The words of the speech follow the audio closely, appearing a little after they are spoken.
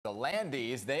The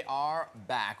Landys, they are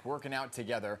back working out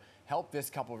together, help this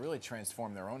couple really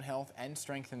transform their own health and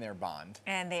strengthen their bond.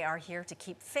 And they are here to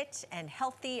keep fit and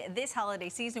healthy this holiday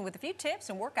season with a few tips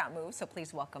and workout moves. So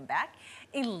please welcome back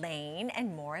Elaine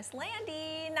and Morris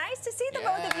Landy. Nice to see the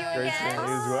both of you Great again. to see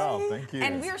you as well. Thank you.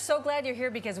 And we are so glad you're here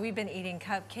because we've been eating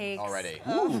cupcakes Already.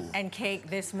 and cake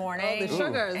this morning. The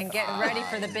sugars. And getting ready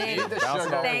for the big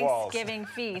Bouncing off the walls. Thanksgiving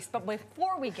feast. But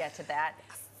before we get to that,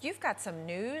 you've got some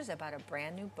news about a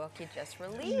brand new book you just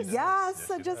released. Yes,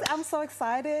 I'm so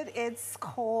excited. It's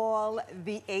called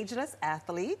The Ageless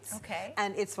Athlete. Okay.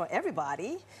 And it's for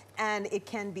everybody. And it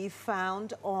can be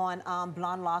found on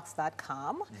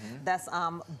blondelocks.com. That's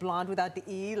blonde without the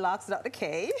E, locks without the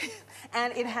K.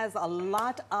 And it has a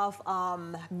lot of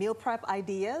meal prep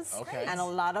ideas and a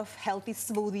lot of healthy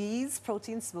smoothies,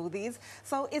 protein smoothies.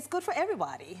 So it's good for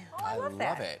everybody. Oh, I love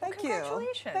that. it. Thank you.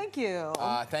 Congratulations. Thank you.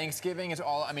 Thanksgiving is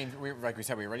all, I mean, like we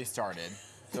said, we already started.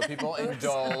 So people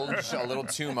indulge a little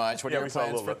too much. What are your we saw a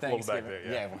plans for little back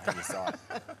Thanksgiving? there, Well, you saw it.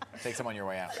 Take some on your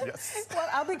way out. Yes. Well,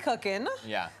 I'll be cooking.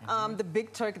 Yeah. The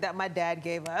big turkey that my dad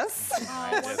gave us.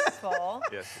 Oh, wonderful.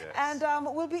 Yes, yes.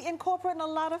 And we'll be incorporating a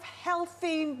lot of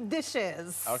healthy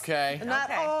dishes. Okay.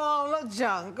 Not all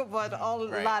junk, but a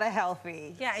lot of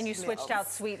healthy. Yeah, and you switched meals.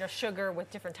 out sweetener, sugar with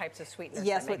different types of sweeteners.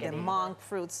 Yes, that with make the it monk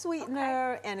fruit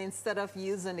sweetener, and instead of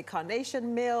using the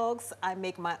carnation milks, I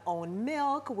make my own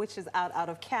milk, which is out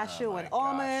of cashew and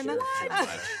almond.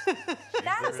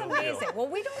 That is amazing. Well,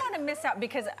 we don't want to miss out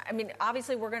because, I mean,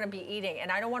 obviously we're going to be eating,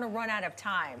 and I don't want to run out of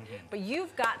time. But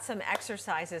you've got some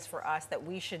exercises for us that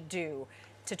we should do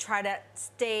to try to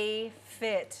stay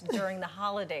fit during the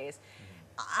holidays.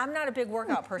 I'm not a big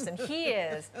workout person. He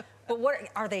is. But what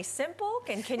are they simple?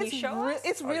 Can you show us?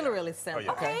 It's really, really simple.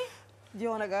 yeah. Okay. Do you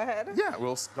want to go ahead? Yeah,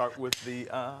 we'll start with the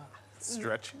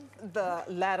stretching. The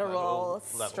lateral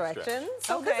stretch. stretching.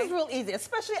 So this Okay. is real easy,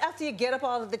 especially after you get up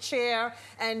out of the chair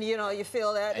and you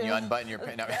feel that. And you unbutton your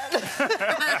pants. No.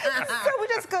 So we're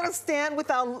just going to stand with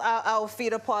our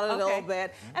feet apart a little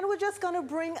bit, and we're just going to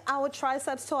bring our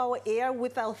triceps to our ear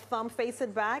with our thumb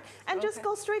facing back, and just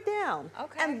go straight down.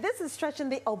 Okay. And this is stretching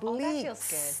the obliques.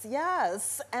 feels good.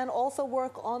 Yes, and also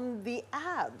work on the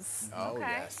abs. Oh, Okay.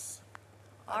 yes.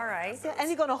 All right. Yeah, and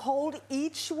you're going to hold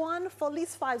each one for at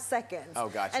least 5 seconds. Oh,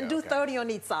 gotcha, And do okay. 30 on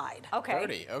each side. Okay.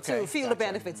 30, okay. To feel the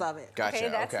benefits of it. Gotcha, Okay,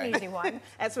 that's an easy one.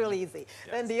 That's real easy.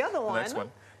 And the other one. Next one,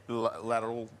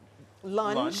 lateral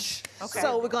Lunge. Okay.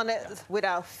 So we're gonna, with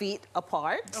our feet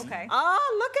apart. Okay.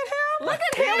 Oh, look at him. Look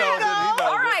at He him. knows it, he knows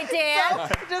All it. right, Dan.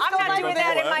 Just I'm go not like doing this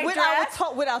that in my with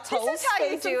dress. with our toes This is how you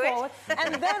facing do it. forward.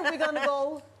 And then we're gonna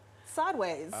go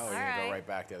sideways. Oh, you're going to go right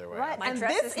back the other way. Right, My and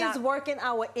dress this is not- is working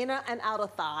our inner and outer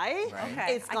thigh. Right.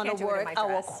 Okay. It's I gonna can't do it in work my our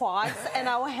dress. quads and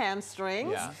our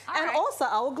hamstrings, Yeah. and All right. also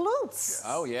our glutes.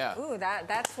 Oh, yeah. Ooh,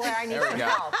 that's where I need There we some go.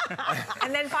 help.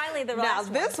 And then finally the Now last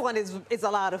one. this one is a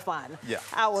lot of fun. Yeah.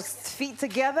 Our feet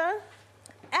together,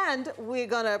 and we're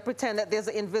gonna pretend that there's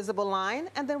an invisible line,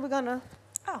 and then we're gonna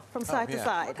from side to yeah.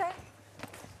 side. Okay.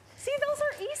 See, those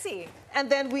are easy. And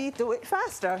then we do it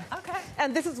faster. Okay.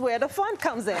 And this is where the fun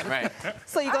comes in. Right.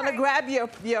 So you're All gonna right.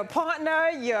 grab your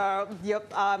partner,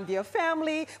 your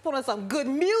family, put on some good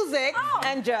music,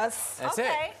 and just That's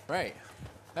Okay. it. Right.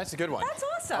 That's a good one. That's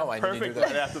awesome. Oh, I need to do perfect right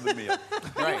that. after the meal.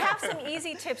 You Right. have some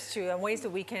easy tips too, and ways that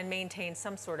we can maintain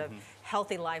some sort of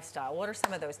healthy lifestyle. What are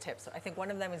some of those tips? I think one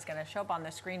of them is going to show up on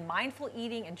the screen. Mindful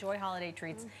eating, enjoy holiday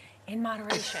treats in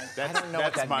moderation. I don't know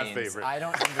what That's that my means. favorite. I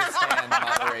don't understand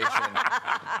moderation.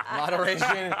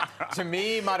 Moderation, to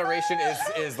me, moderation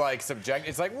is like subjective.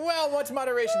 It's like, well, what's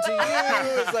moderation to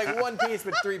you? It's like one piece,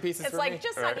 but 3 pieces It's for like me.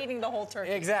 just not eating the whole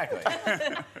turkey. Exactly.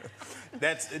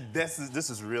 This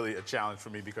is really a challenge for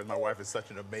me because my wife is such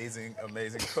an amazing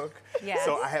cook. Yes.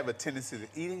 So I have a tendency to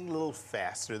eating a little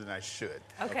faster than I should.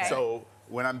 Okay. So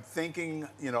when I'm thinking,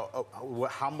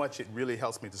 how much it really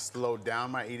helps me to slow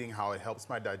down my eating, how it helps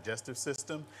my digestive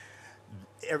system,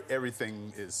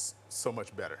 everything is so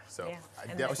much better. So Yeah. I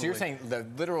And definitely. So you're saying the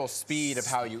literal speed of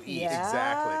how you eat. Yeah.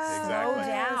 Exactly. Slow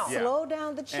down. Yeah. slow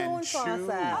down the chewing and chew,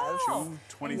 process. chew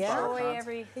 25 Enjoy pounds.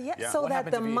 every- Yeah, Yeah. so What that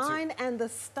happens the if you eat too- mind and the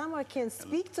stomach can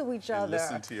speak to each And other.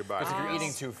 listen to your body. Because if you're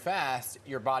eating too fast,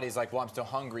 your body's like, well, I'm still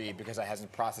hungry because I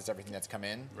hasn't processed everything that's come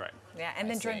in. Right. Yeah, and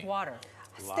then drink see. water.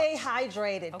 Stay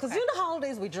hydrated, because Okay. you know the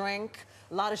holidays we drink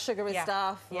a lot of sugary Yeah.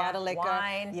 stuff, a Yeah. lot of liquor,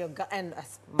 Wine. and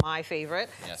that's my favorite.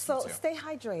 Yes, so me too. stay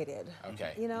hydrated.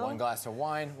 Okay. You know. 1 glass of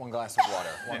wine, 1 glass of water.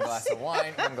 1 glass of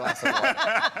wine, 1 glass of water.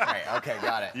 Right. Okay.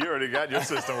 Got it. You already got your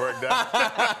system worked out.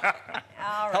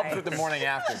 All Helps right. with the morning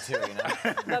after too, you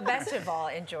know. But best of all,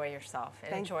 enjoy yourself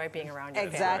and Thank- enjoy being around your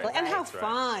Exactly, family. and right? have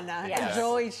fun. Yes.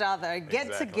 Enjoy each other. Get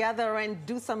Exactly. together and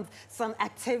do some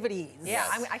activities. Yeah,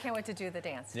 I can't wait to do the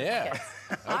dance. with the Yeah. kids.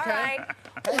 All right.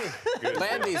 Hey,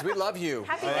 Landys, we love you.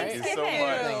 Happy all right? Thank you so Thanksgiving.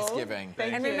 much. Thanksgiving.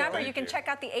 Thank And you. remember, Thank you can you. check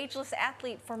out the Ageless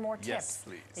Athlete for more tips Yes,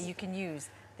 please. that you can use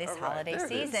this All right, holiday there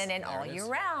it is. season and There all it is. year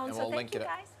round. And So we'll thank link you it.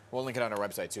 guys. We'll link it on our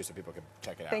website too, so people can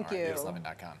check it out. Thank you. All right,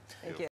 11.com. Thank you.